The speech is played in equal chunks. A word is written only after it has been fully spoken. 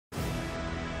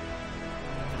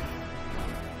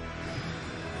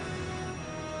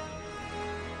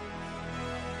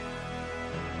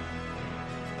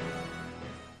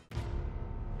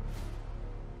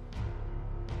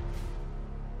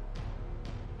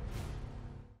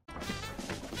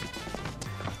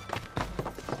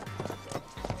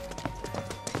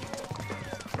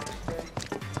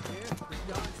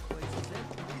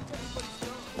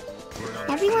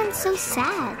everyone's so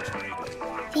sad?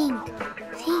 Think.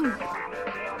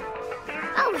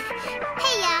 Oh,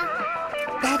 hey,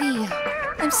 Betty,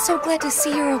 I'm so glad to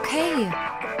see you're okay.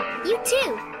 you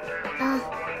too.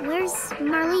 Where's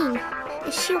Marlene?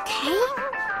 Is she okay?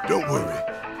 Don't worry.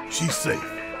 She's safe.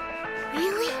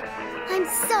 Really? I'm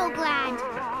so glad.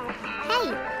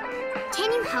 Hey,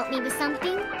 can you help me with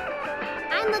something?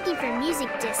 I'm looking for music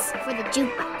discs for the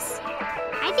jukebox.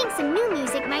 I think some new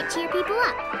music might cheer people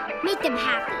up, make them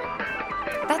happy.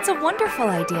 That's a wonderful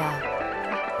idea.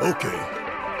 Okay.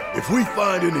 If we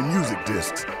find any music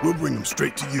discs, we'll bring them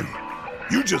straight to you.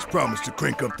 You just promise to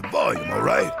crank up the volume, all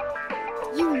right?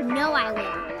 You know I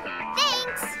will.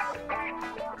 Thanks!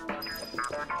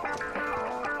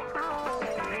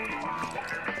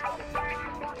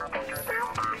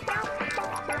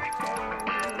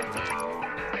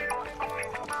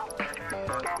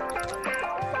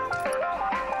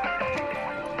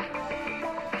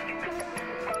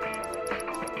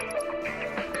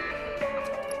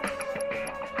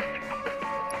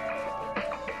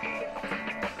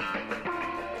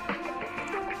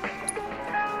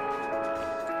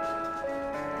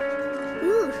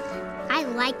 Ooh, I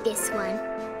like this one.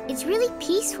 It's really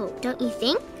peaceful, don't you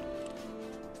think?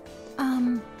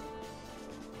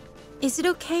 Is it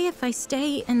okay if I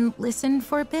stay and listen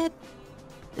for a bit?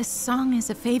 This song is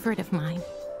a favorite of mine.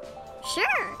 Sure.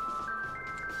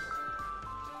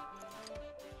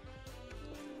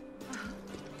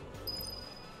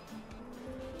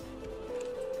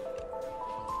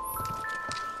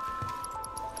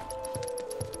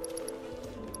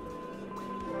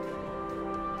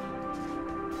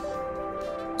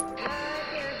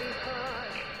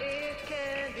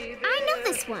 I know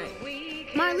this one.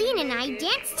 Marlene and I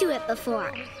danced to it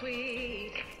before.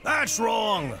 That's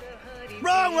wrong.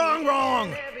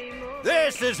 Wrong.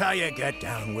 This is how you get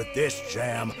down with this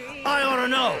jam. I ought to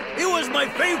know. It was my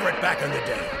favorite back in the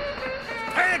day.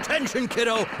 Pay attention,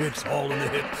 kiddo. It's all in the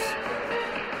hips.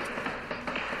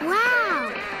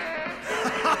 Wow.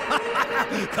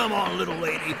 Come on, little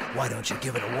lady. Why don't you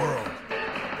give it a whirl?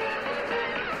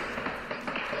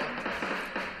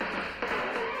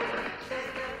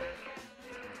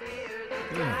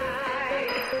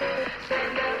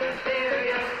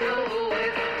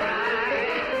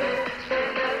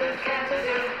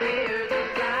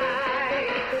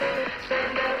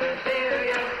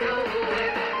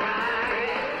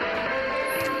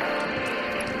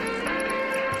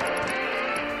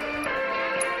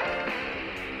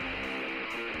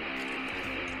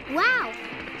 Wow,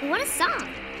 what a song.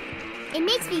 It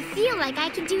makes me feel like I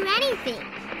can do anything.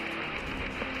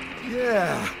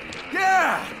 Yeah!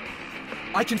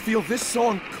 I can feel this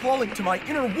song calling to my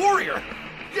inner warrior.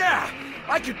 Yeah!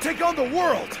 I can take on the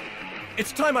world.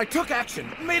 It's time I took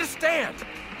action, made a stand.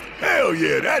 Hell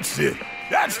yeah, that's it.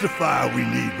 That's the fire we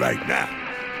need right now.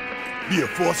 Be a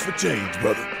force for change,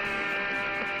 brother.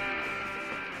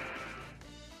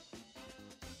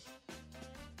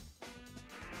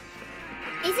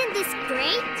 Isn't this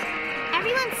great?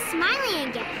 Everyone's smiling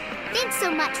again. Thanks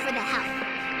so much for the help.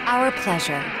 Our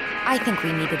pleasure. I think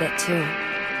we needed it too.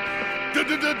 Da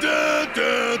da da da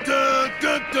da da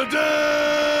da da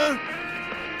da.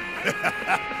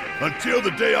 Until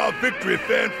the day our victory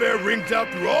fanfare rings out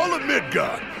through all of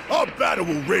Midgard, our battle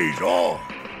will rage on.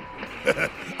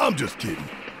 I'm just kidding.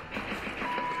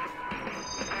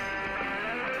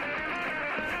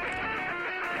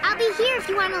 I'll be here if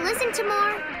you want to listen to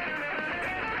more.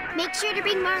 Make sure to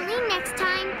bring Marlene next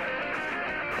time.